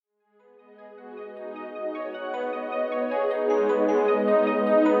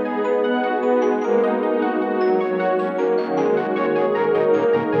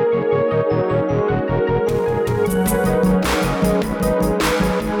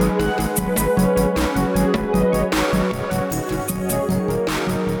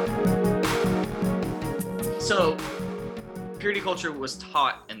culture was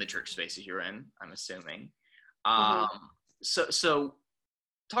taught in the church spaces you're in, I'm assuming. Mm-hmm. So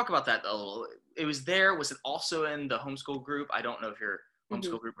talk about that a little. It was there. Was it also in the homeschool group? I don't know if your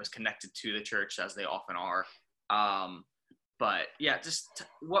homeschool group was connected to the church, as they often are. But yeah, just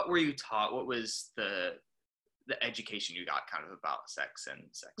what were you taught? What was the education you got kind of about sex and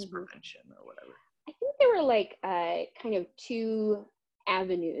sex prevention or whatever? I think there were like kind of two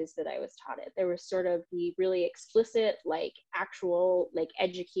avenues that I was taught it. There was sort of the really explicit, like actual like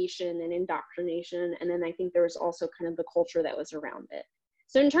education and indoctrination. And then I think there was also kind of the culture that was around it.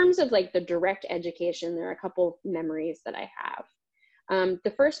 So in terms of like the direct education, there are a couple memories that I have.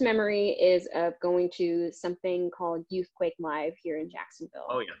 The first memory is of going to something called Youthquake Live here in Jacksonville.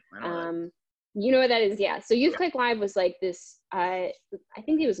 Oh yeah, I know that. You know what that is? Yeah. So Youthquake Live was like this, I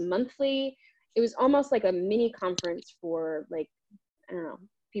think it was monthly. It was almost like a mini conference for like, I don't know,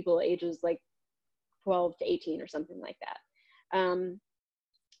 people ages like 12 to 18 or something like that.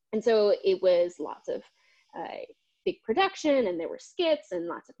 And so it was lots of big production, and there were skits and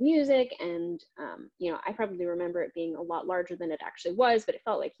lots of music. And, you know, I probably remember it being a lot larger than it actually was, but it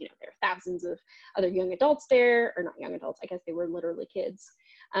felt like, you know, there were thousands of other young adults there, or not young adults, I guess they were literally kids.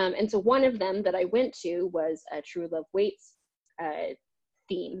 And so one of them that I went to was a True Love Waits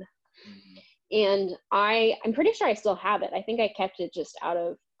theme. And I'm pretty sure I still have it. I think I kept it just out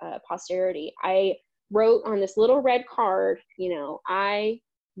of posterity. I wrote on this little red card, you know, I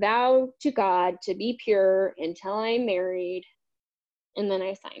vow to God to be pure until I'm married. And then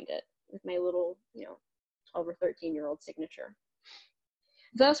I signed it with my little, you know, 12 or 13-year-old signature.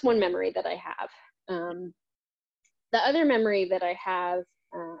 So that's one memory that I have. The other memory that I have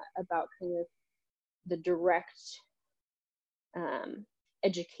about kind of the direct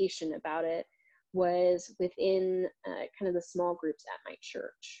education about it was within kind of the small groups at my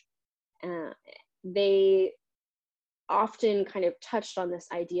church. They often kind of touched on this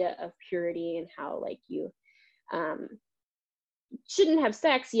idea of purity and how like you shouldn't have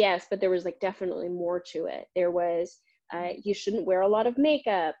sex, yes, but there was like definitely more to it. There was you shouldn't wear a lot of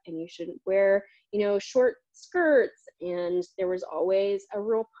makeup, and you shouldn't wear, you know, short skirts, and there was always a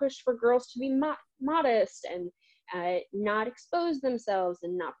real push for girls to be modest and not expose themselves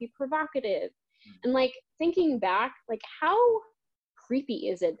and not be provocative. And like thinking back, like how creepy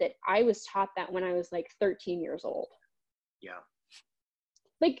is it that I was taught that when I was like 13 years old? Yeah.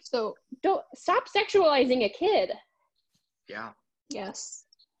 Like, so don't stop sexualizing a kid. Yeah. Yes.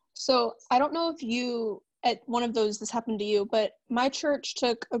 So I don't know if you, at one of those, this happened to you, but my church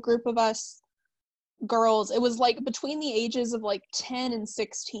took a group of us girls. It was like between the ages of like 10 and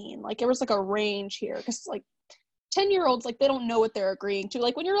 16. Like there was like a range here, because like 10-year-olds, like they don't know what they're agreeing to.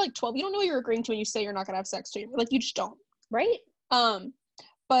 Like when you're like 12, you don't know what you're agreeing to when you say you're not gonna have sex to you. Like you just don't. Right?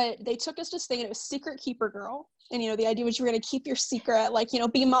 But they took us to this thing, and it was Secret Keeper Girl. And, you know, the idea was you were going to keep your secret, like, you know,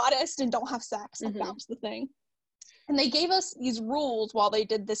 be modest and don't have sex. Like, that was the thing. And they gave us these rules while they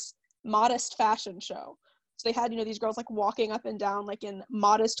did this modest fashion show. So they had, you know, these girls, like, walking up and down, like, in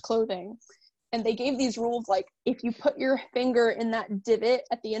modest clothing. And they gave these rules, like, if you put your finger in that divot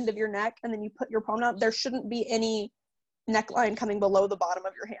at the end of your neck and then you put your palm out, there shouldn't be any neckline coming below the bottom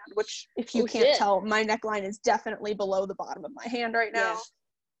of your hand, which, if you can't tell, my neckline is definitely below the bottom of my hand right now.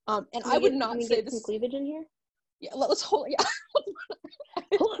 Yeah. And I would not say this. Some cleavage in here? Yeah, let's hold. Yeah,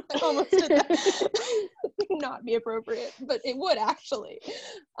 I almost did that. Not be appropriate, but it would actually.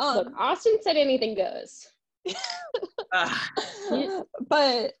 Look, Austin said anything goes.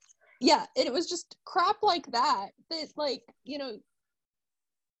 But yeah, it was just crap like that. That, like, you know,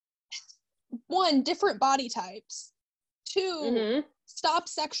 1, different body types. 2, stop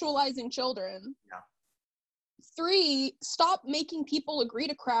sexualizing children. Yeah. 3, stop making people agree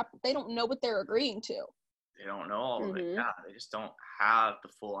to crap that they don't know what they're agreeing to. They don't know all of it. Yeah, they just don't have the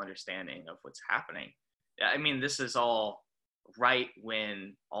full understanding of what's happening. Yeah, I mean, this is all right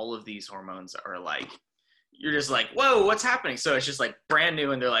when all of these hormones are like, you're just like, whoa, what's happening? So it's just like brand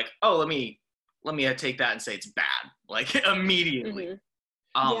new, and they're like, oh, let me take that and say it's bad, like immediately.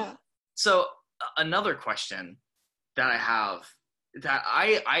 Yeah. So another question that I have that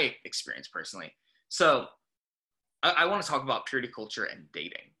I experienced personally. So I want to talk about purity culture and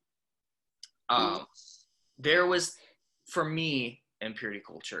dating. There was, for me, in purity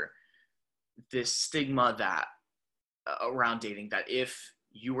culture, this stigma that around dating, that if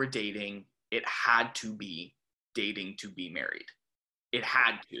you were dating, it had to be dating to be married. It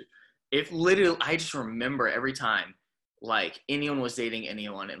had to. If literally, I just remember every time, like, anyone was dating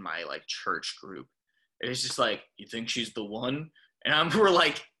anyone in my, like, church group, it was just like, you think she's the one? And we're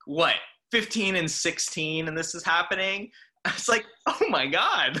like, what, 15 and 16, and this is happening? It's like, oh my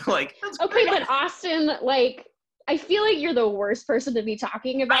God. Like, that's okay, great. but Austin, like, I feel like you're the worst person to be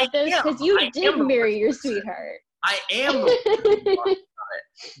talking about this, because you did marry your sweetheart. I am the worst person talking about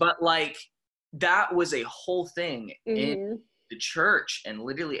it. But like, that was a whole thing in the church, and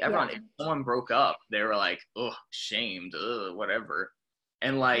literally everyone, if someone broke up, they were like, oh, shamed, whatever.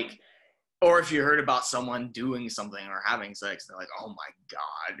 And like, or if you heard about someone doing something or having sex, they're like, oh my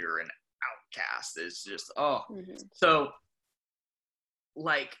God, you're an outcast. It's just, So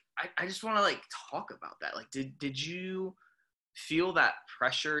like, I just want to like talk about that. Like, did you feel that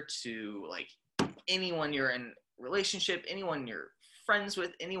pressure to like anyone you're in relationship, anyone you're friends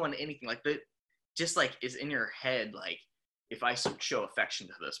with, anyone, anything like that, just like is in your head, like, if I show affection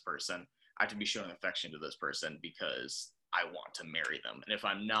to this person, I have to be showing affection to this person because I want to marry them. And if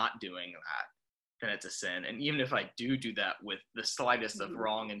I'm not doing that, then it's a sin. And even if I do that with the slightest of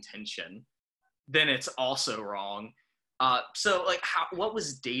wrong intention, then it's also wrong. So like, what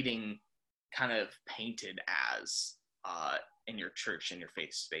was dating kind of painted as in your church and your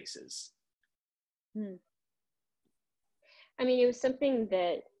faith spaces? I mean, it was something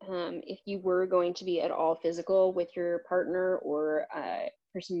that if you were going to be at all physical with your partner or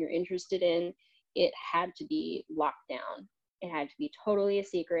person you're interested in, it had to be locked down. It had to be totally a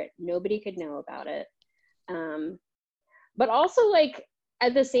secret. Nobody could know about it. But also, like,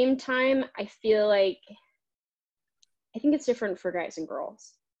 at the same time, I feel like, I think it's different for guys and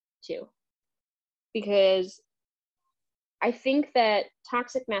girls too. Because I think that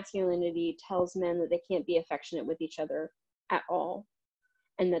toxic masculinity tells men that they can't be affectionate with each other at all.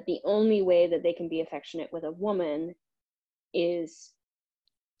 And that the only way that they can be affectionate with a woman is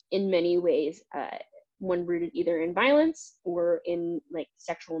in many ways one rooted either in violence or in like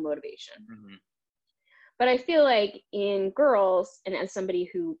sexual motivation. But I feel like in girls, and as somebody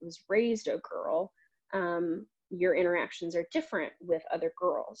who was raised a girl, your interactions are different with other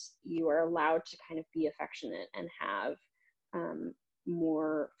girls. You are allowed to kind of be affectionate and have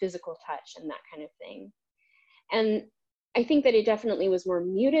more physical touch and that kind of thing. And I think that it definitely was more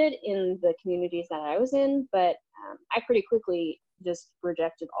muted in the communities that I was in, but I pretty quickly just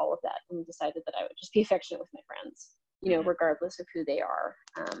rejected all of that and decided that I would just be affectionate with my friends, you know, regardless of who they are.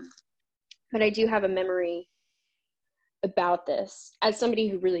 But I do have a memory about this as somebody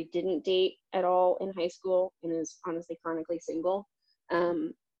who really didn't date at all in high school and is honestly chronically single.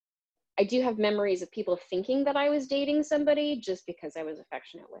 I do have memories of people thinking that I was dating somebody just because I was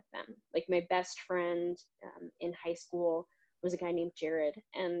affectionate with them. Like my best friend in high school was a guy named Jared,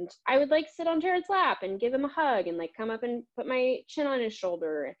 and I would like sit on Jared's lap and give him a hug and like come up and put my chin on his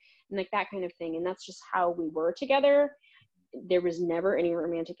shoulder and like that kind of thing. And that's just how we were together. There was never any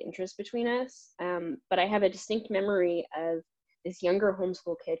romantic interest between us. But I have a distinct memory of this younger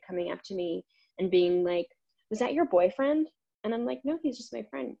homeschool kid coming up to me and being like, was that your boyfriend? And I'm like, no, he's just my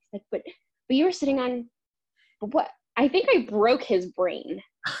friend. He's like, but you were sitting on, what? I think I broke his brain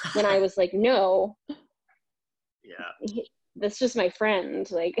when I was like, no. Yeah. That's just my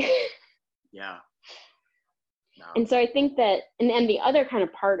friend. Like, yeah. No. And so I think that, and the other kind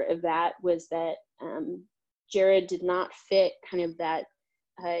of part of that was that Jared did not fit kind of that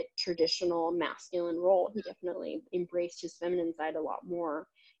traditional masculine role. He definitely embraced his feminine side a lot more.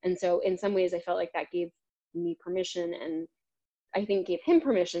 And so in some ways I felt like that gave me permission, and I think gave him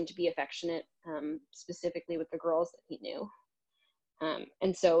permission to be affectionate, specifically with the girls that he knew.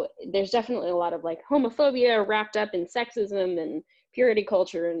 And so there's definitely a lot of like homophobia wrapped up in sexism and purity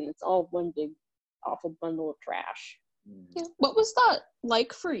culture, and it's all one big awful bundle of trash. Yeah. What was that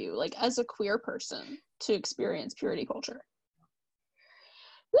like for you, like as a queer person, to experience purity culture?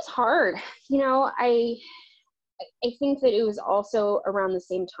 It was hard. You know, I think that it was also around the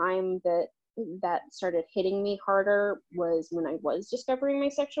same time that started hitting me harder was when I was discovering my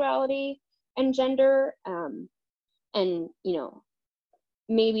sexuality and gender. And, you know,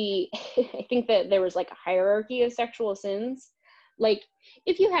 maybe I think that there was like a hierarchy of sexual sins. Like,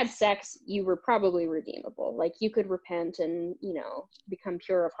 if you had sex, you were probably redeemable. Like, you could repent and, you know, become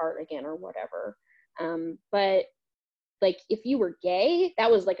pure of heart again or whatever. But, like, if you were gay,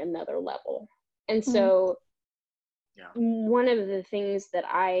 that was, like, another level. And so one of the things that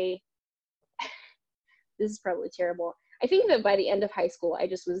this is probably terrible. I think that by the end of high school, I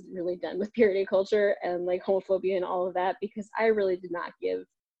just was really done with purity culture and, like, homophobia and all of that, because I really did not give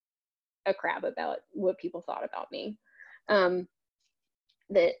a crap about what people thought about me.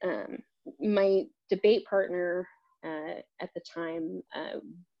 My debate partner at the time,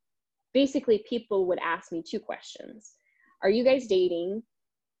 basically people would ask me two questions. Are you guys dating,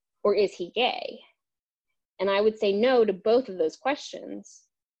 or is he gay? And I would say no to both of those questions.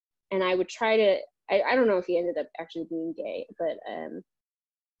 And I would try to, I don't know if he ended up actually being gay, but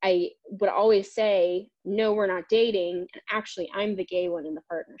I would always say, no, we're not dating. And actually, I'm the gay one in the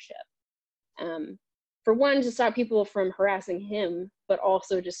partnership. For one, to stop people from harassing him, but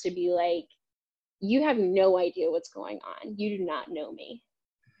also just to be like, you have no idea what's going on. You do not know me.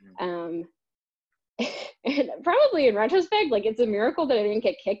 And probably in retrospect, like, it's a miracle that I didn't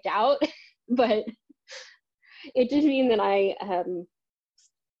get kicked out, but it did mean that I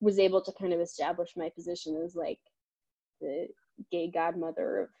was able to kind of establish my position as like the gay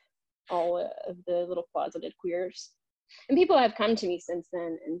godmother of all of the little closeted queers. And people have come to me since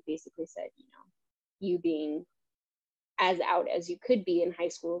then and basically said, you know, you being as out as you could be in high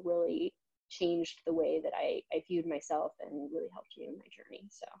school really changed the way that I viewed myself and really helped me in my journey.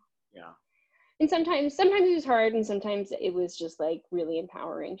 So Yeah. And sometimes it was hard, and sometimes it was just like really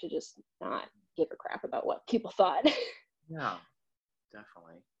empowering to just not give a crap about what people thought. Yeah,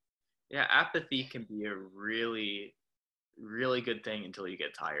 definitely. Yeah, apathy can be a really, really good thing until you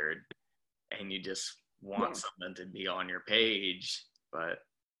get tired and you just want something to be on your page. But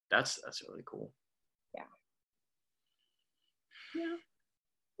that's really cool. Yeah. Yeah.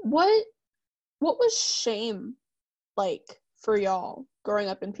 What was shame like for y'all growing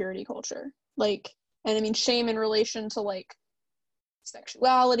up in purity culture? Like, and I mean shame in relation to like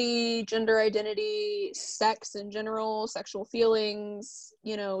sexuality, gender identity, sex in general, sexual feelings,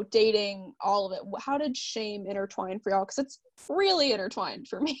 you know, dating, all of it. How did shame intertwine for y'all? Because it's really intertwined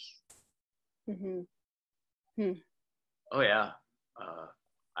for me. Oh yeah.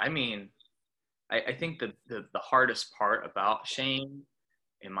 I mean, I think the hardest part about shame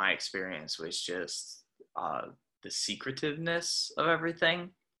in my experience was just the secretiveness of everything.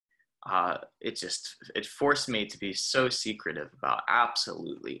 It forced me to be so secretive about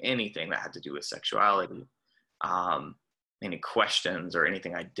absolutely anything that had to do with sexuality. Any questions or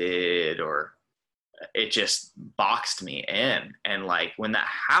anything I did, or it just boxed me in. And like when that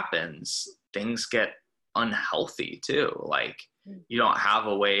happens, things get unhealthy too. Like you don't have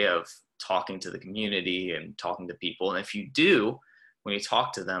a way of talking to the community and talking to people. And if you do, when you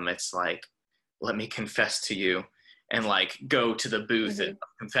talk to them, it's like, let me confess to you, and like go to the booth of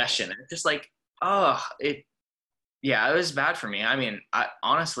confession. And it's just like, it was bad for me. I mean, I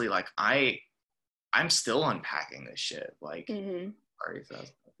honestly, like I'm still unpacking this shit. Like, sorry if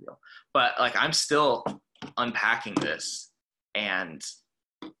that's real, but like I'm still unpacking this and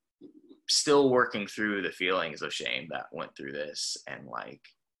still working through the feelings of shame that went through this, and like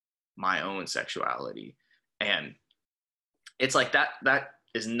my own sexuality. And it's like that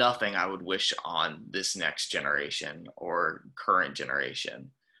is nothing I would wish on this next generation or current generation,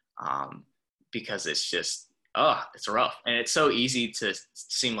 because it's just, it's rough. And it's so easy to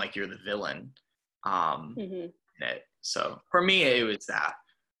seem like you're the villain. So for me, it was that.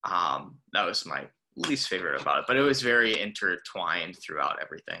 That was my least favorite about it, but it was very intertwined throughout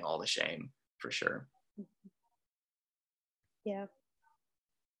everything, all the shame, for sure. Yeah.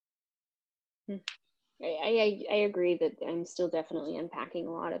 I agree that I'm still definitely unpacking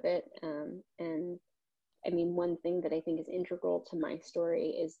a lot of it. And I mean, one thing that I think is integral to my story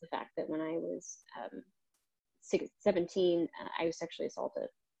is the fact that when I was 17, I was sexually assaulted,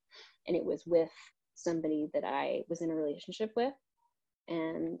 and it was with somebody that I was in a relationship with.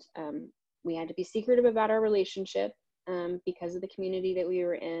 And we had to be secretive about our relationship because of the community that we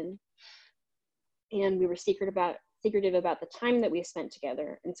were in. And we were secretive about the time that we spent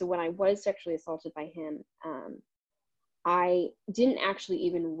together. And so when I was sexually assaulted by him, I didn't actually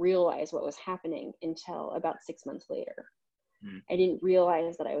even realize what was happening until about 6 months later. I didn't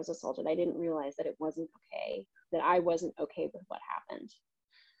realize that I was assaulted. I didn't realize that it wasn't okay, that I wasn't okay with what happened.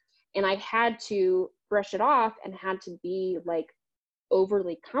 And I had to brush it off and had to be like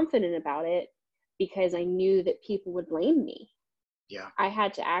overly confident about it because I knew that people would blame me. Yeah. I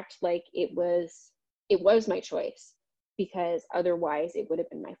had to act like it was my choice, because otherwise it would have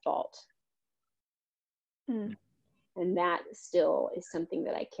been my fault. And that still is something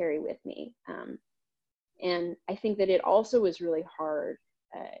that I carry with me. And I think that it also was really hard,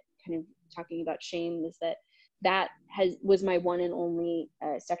 kind of talking about shame, is that was my one and only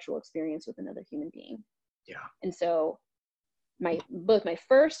sexual experience with another human being. Yeah. And so both my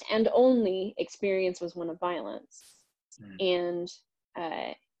first and only experience was one of violence. And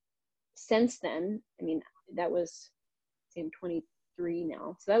since then, I mean, that was, I'm 23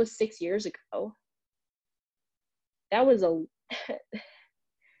 now, so that was 6 years ago. That was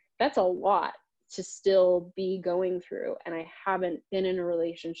that's a lot to still be going through, and I haven't been in a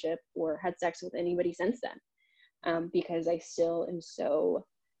relationship or had sex with anybody since then, because I still am so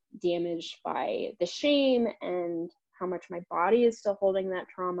damaged by the shame and how much my body is still holding that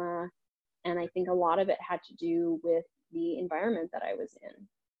trauma. And I think a lot of it had to do with the environment that I was in.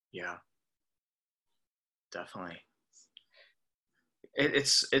 Yeah, definitely.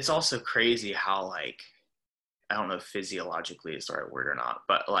 It's also crazy how, like, I don't know if physiologically is the right word or not,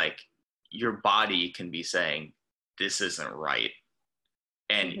 but like your body can be saying this isn't right,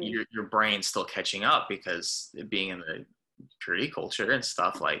 and your brain's still catching up because being in the purity culture and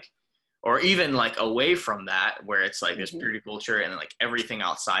stuff, like, or even like away from that where it's like there's purity culture and like everything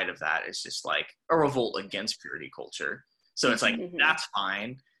outside of that is just like a revolt against purity culture. So it's like that's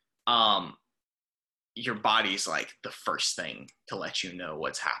fine. Your body's like the first thing to let you know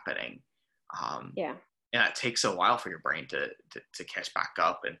what's happening. Yeah. And it takes a while for your brain to catch back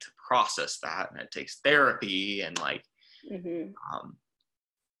up and to process that, and it takes therapy and like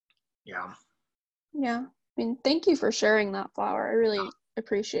yeah. I mean, thank you for sharing that, Flower. I really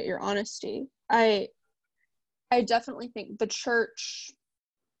appreciate your honesty. I definitely think the church,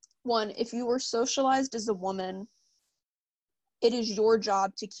 one, if you were socialized as a woman, it is your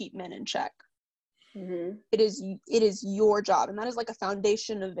job to keep men in check. It is your job, and that is like a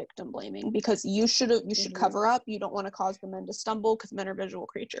foundation of victim blaming, because you should cover up. You don't want to cause the men to stumble because men are visual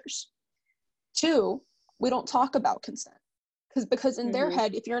creatures. Two, we don't talk about consent because in their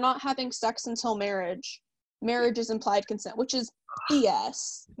head, if you're not having sex until marriage is implied consent, which is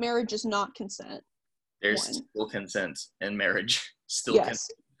BS. Marriage is not consent. There's still consent in marriage. Still yes,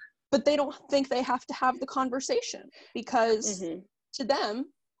 consent. But they don't think they have to have the conversation because to them,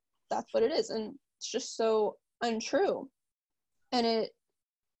 that's what it is, and it's just so untrue. And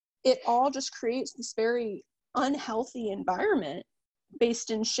it all just creates this very unhealthy environment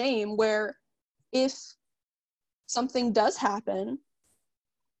based in shame, where if something does happen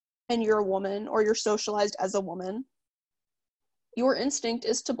and you're a woman or you're socialized as a woman, your instinct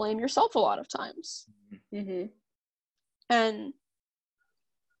is to blame yourself a lot of times. And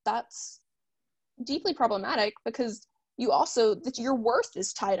that's deeply problematic, because you also, that your worth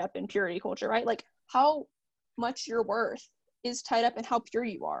is tied up in purity culture, right? Like how much your worth is tied up in how pure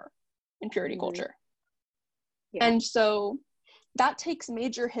you are in purity culture. And so that takes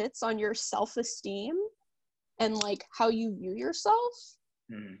major hits on your self-esteem and like how you view yourself.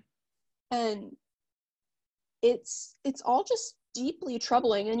 And it's all just deeply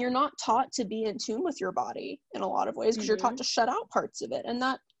troubling, and you're not taught to be in tune with your body in a lot of ways, because you're taught to shut out parts of it, and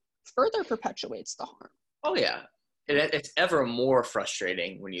that further perpetuates the harm. Oh yeah. It's ever more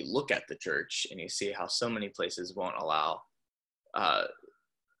frustrating when you look at the church and you see how so many places won't allow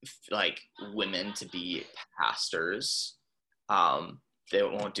like women to be pastors. They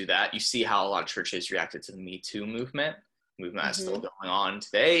won't do that. You see how a lot of churches reacted to the Me Too movement that's still going on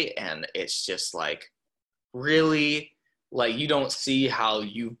today, and it's just like, really, like, you don't see how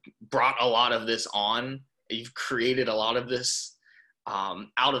you brought a lot of this on. You've created a lot of this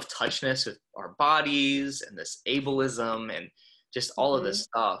out of touchness with our bodies and this ableism and just all of this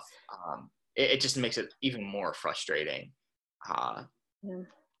stuff. It just makes it even more frustrating. Here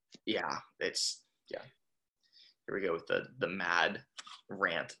we go with the mad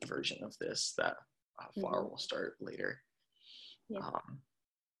rant version of this that Flower will start later.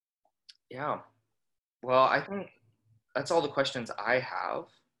 Well, I think that's all the questions I have.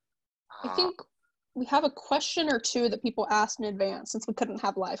 I think we have a question or two that people asked in advance, since we couldn't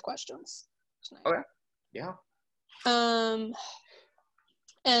have live questions tonight. Okay. Yeah.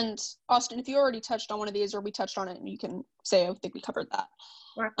 And Austin, if you already touched on one of these, or we touched on it, and you can say, I think we covered that.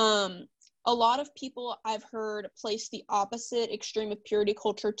 Right. A lot of people I've heard place the opposite extreme of purity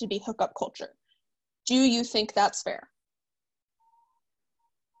culture to be hookup culture. Do you think that's fair?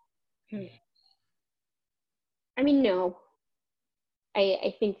 I mean, no.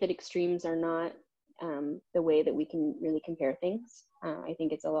 I think that extremes are not the way that we can really compare things. I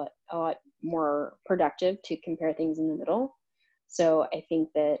think it's a lot more productive to compare things in the middle. So I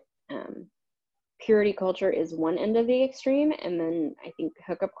think that purity culture is one end of the extreme, and then I think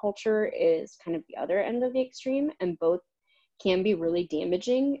hookup culture is kind of the other end of the extreme, and both can be really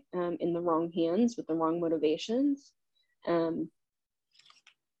damaging in the wrong hands with the wrong motivations. I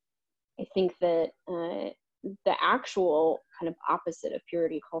think that the actual kind of opposite of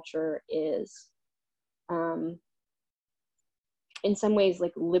purity culture is in some ways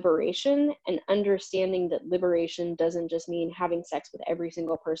like liberation, and understanding that liberation doesn't just mean having sex with every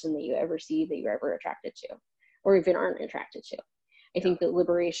single person that you ever see that you're ever attracted to, or even aren't attracted to. I think that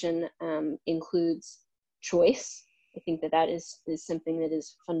liberation includes choice. I think that is something that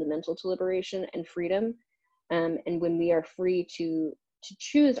is fundamental to liberation and freedom. And when we are free to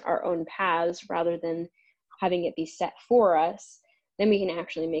choose our own paths rather than having it be set for us, then we can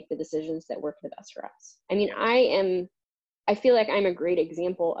actually make the decisions that work the best for us. I mean, I feel like I'm a great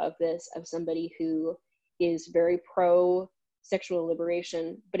example of this, of somebody who is very pro sexual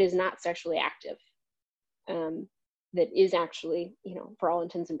liberation, but is not sexually active, that is actually, you know, for all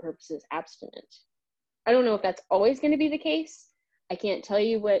intents and purposes, abstinent. I don't know if that's always going to be the case. I can't tell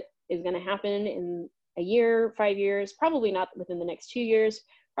you what is going to happen in a year, 5 years, probably not within the next 2 years,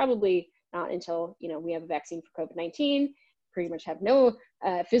 probably not until, you know, we have a vaccine for COVID-19, pretty much have no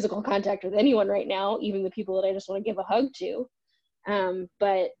physical contact with anyone right now, even the people that I just want to give a hug to.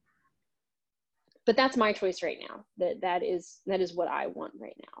 But that's my choice right now. That is what I want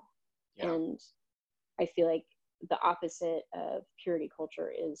right now. Yeah. And I feel like the opposite of purity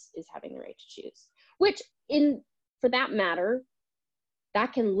culture is having the right to choose, which for that matter,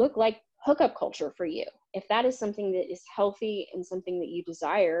 that can look like hookup culture for you. If that is something that is healthy and something that you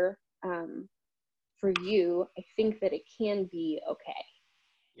desire for you, I think that it can be okay.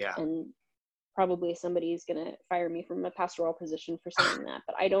 Yeah. And probably somebody's going to fire me from a pastoral position for saying that,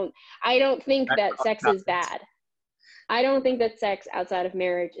 but I don't think that sex is bad. I don't think that sex outside of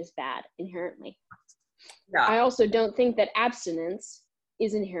marriage is bad inherently. Yeah. I also don't think that abstinence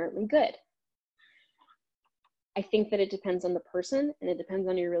is inherently good. I think that it depends on the person, and it depends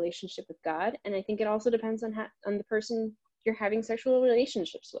on your relationship with God, and I think it also depends on the person you're having sexual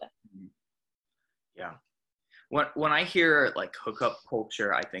relationships with. Yeah. When I hear like hookup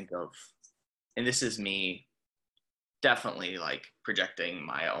culture, I think of, and this is me definitely like projecting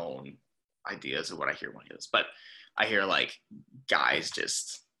my own ideas of what I hear when I hear this, but I hear like guys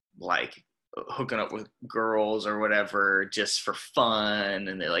just like hooking up with girls or whatever just for fun,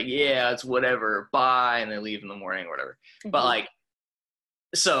 and they're like, yeah, it's whatever, bye, and they leave in the morning or whatever. Mm-hmm. But like,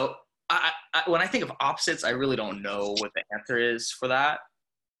 so I when I think of opposites, I really don't know what the answer is for that,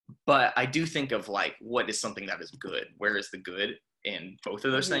 but I do think of like, what is something that is good? Where is the good in both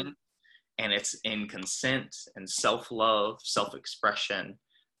of those mm-hmm. things? And it's in consent and self-love, self-expression,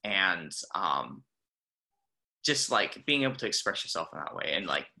 and just like being able to express yourself in that way, and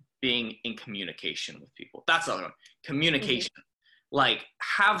like being in communication with people. That's the other one. Communication. Mm-hmm. Like,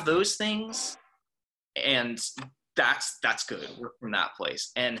 have those things, and that's good. We're from that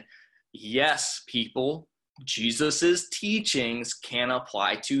place. And yes, people, Jesus's teachings can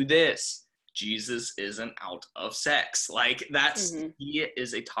apply to this. Jesus isn't out of sex. Like, that's mm-hmm. he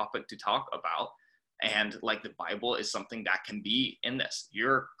is a topic to talk about. And like, the Bible is something that can be in this.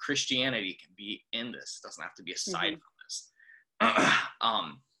 Your Christianity can be in this. It doesn't have to be aside mm-hmm. from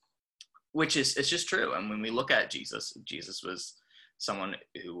this. Which is, it's just true. And when we look at Jesus was someone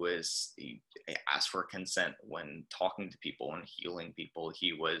who he asked for consent when talking to people and healing people.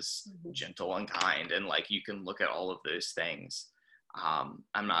 He was mm-hmm. gentle and kind. And like, you can look at all of those things.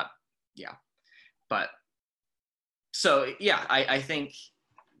 But so, yeah, I think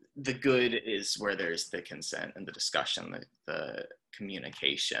the good is where there's the consent and the discussion, the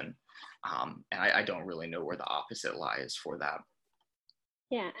communication. And I don't really know where the opposite lies for that.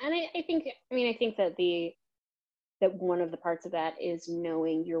 Yeah, and I think that that one of the parts of that is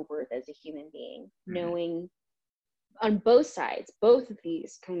knowing your worth as a human being, mm-hmm. knowing on both sides, both of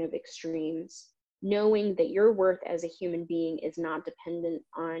these kind of extremes, knowing that your worth as a human being is not dependent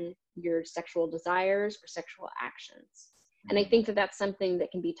on your sexual desires or sexual actions. Mm-hmm. And I think that that's something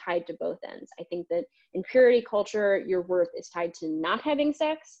that can be tied to both ends. I think that in purity culture, your worth is tied to not having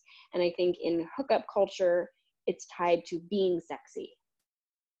sex. And I think in hookup culture, it's tied to being sexy.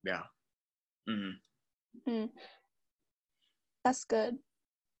 Yeah. Mm-hmm. Mm. That's good.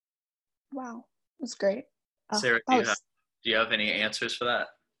 Wow. That's great. Sarah, do you have any answers for that?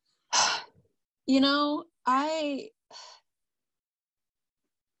 You know, I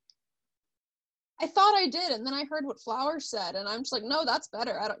thought I did, and then I heard what Flowers said, and I'm just like, no, that's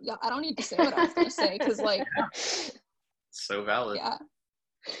better. I don't need to say what I was going to say, because like, so valid. Yeah.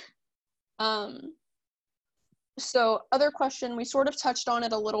 So other question, we sort of touched on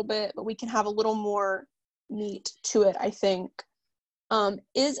it a little bit, but we can have a little more meat to it, I think.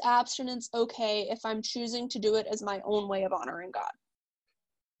 Is abstinence okay if I'm choosing to do it as my own way of honoring God?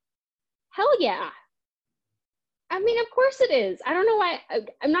 Hell yeah. I mean, of course it is. I don't know why.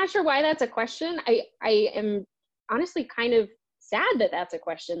 I'm not sure why that's a question. I am honestly kind of sad that that's a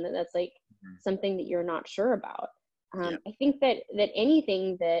question, that's like mm-hmm. something that you're not sure about. Yeah. I think that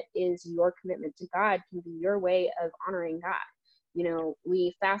anything that is your commitment to God can be your way of honoring God. You know,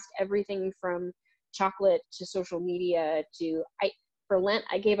 we fast everything from chocolate to social media to, for Lent,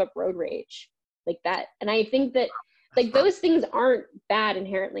 I gave up road rage like that. And I think that like those things aren't bad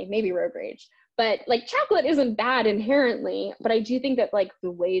inherently, maybe road rage, but like chocolate isn't bad inherently. But I do think that like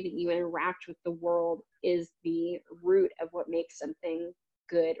the way that you interact with the world is the root of what makes something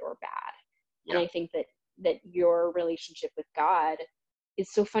good or bad. Yeah. And I think that your relationship with God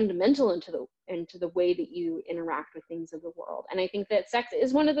is so fundamental and to the way that you interact with things of the world. And I think that sex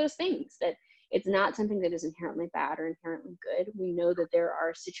is one of those things, that it's not something that is inherently bad or inherently good. We know that there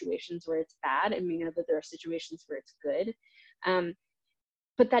are situations where it's bad, and we know that there are situations where it's good.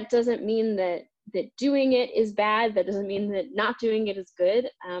 But that doesn't mean that doing it is bad. That doesn't mean that not doing it is good,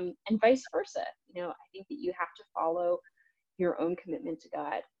 and vice versa. You know, I think that you have to follow your own commitment to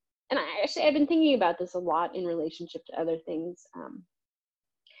God. And I've been thinking about this a lot in relationship to other things.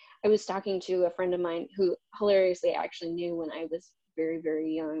 I was talking to a friend of mine who hilariously I actually knew when I was very,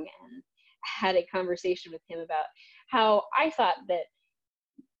 very young, and had a conversation with him about how I thought that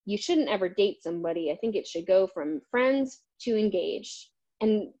you shouldn't ever date somebody. I think it should go from friends to engaged.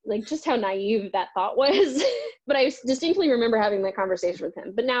 And like just how naive that thought was. But I distinctly remember having that conversation with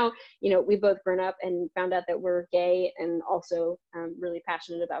him. But now, you know, we've both grown up and found out that we're gay, and also really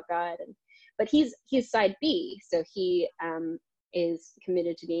passionate about God. But he's side B, so he is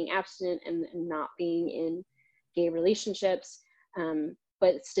committed to being abstinent and not being in gay relationships,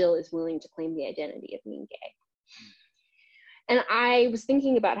 but still is willing to claim the identity of being gay. And I was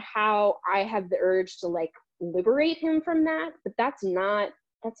thinking about how I have the urge to like liberate him from that, but that's not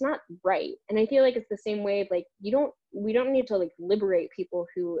right. And I feel like it's the same way of like, we don't need to like liberate people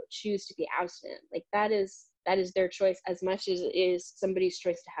who choose to be abstinent. Like that is their choice as much as it is somebody's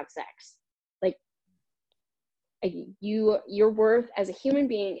choice to have sex. Like your worth as a human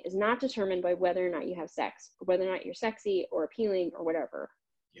being is not determined by whether or not you have sex, or whether or not you're sexy or appealing or whatever.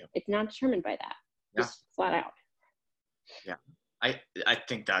 Yep. It's not determined by that. Yeah. Just flat out. Yeah. I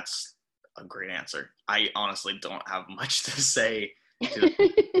think that's a great answer. I honestly don't have much to say to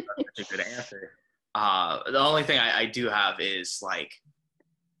that's such a good answer. The only thing I do have is like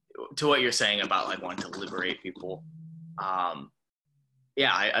to what you're saying about like wanting to liberate people.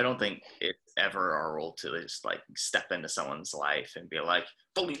 Yeah, I don't think it's ever our role to just like step into someone's life and be like,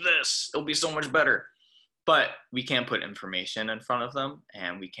 believe this, it'll be so much better. But we can put information in front of them,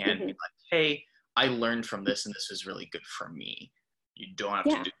 and we can be like, hey, I learned from this, and this was really good for me. You don't have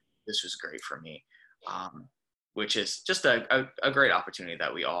to do this was great for me, which is just a great opportunity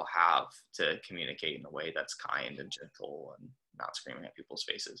that we all have to communicate in a way that's kind and gentle and not screaming at people's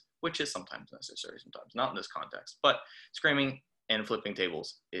faces, which is sometimes necessary, sometimes not in this context, but screaming and flipping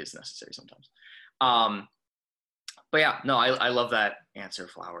tables is necessary sometimes. But yeah, no, I love that answer,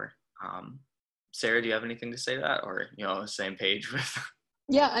 Flower. Sarah, do you have anything to say to that, or, you know, same page with?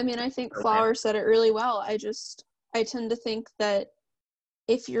 Yeah, I mean, I think Flower said it really well. I tend to think that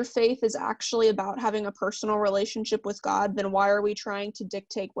if your faith is actually about having a personal relationship with God, then why are we trying to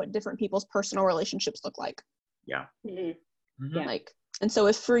dictate what different people's personal relationships look like? Yeah. Mm-hmm. Yeah. Like, and so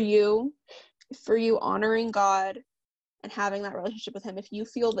if for you honoring God and having that relationship with him, if you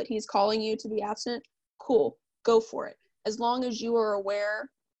feel that he's calling you to be abstinent, cool, go for it. As long as you are aware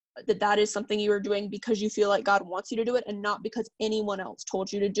that that is something you are doing because you feel like God wants you to do it, and not because anyone else told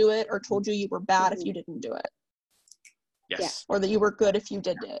you to do it or told you were bad if you didn't do it. Yes. Or that you were good if you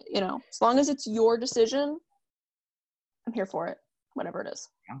did it, you know. As long as it's your decision, I'm here for it, whatever it is.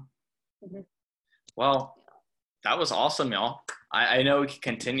 Yeah. Well, that was awesome, y'all. I know we can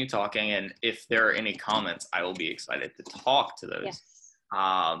continue talking, and if there are any comments, I will be excited to talk to those. Yes.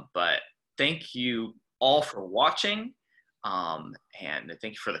 But thank you all for watching, and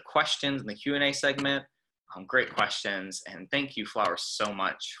thank you for the questions in the Q&A segment. Great questions, and thank you, Flower, so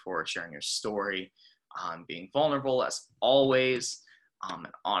much for sharing your story, being vulnerable as always, and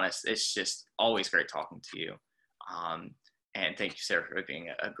honest. It's just always great talking to you. And thank you, Sarah, for being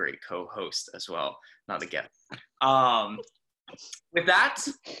a great co-host as well, not a guest. With that,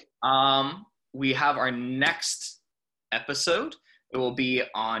 we have our next episode. It will be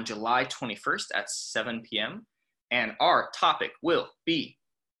on July 21st at 7 p.m. And our topic will be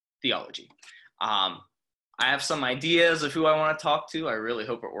theology. I have some ideas of who I want to talk to. I really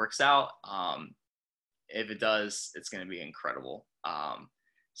hope it works out. If it does, it's going to be incredible.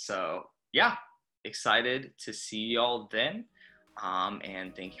 So yeah, excited to see y'all then.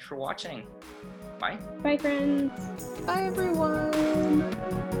 And thank you for watching. Bye. Bye, friends. Bye, everyone.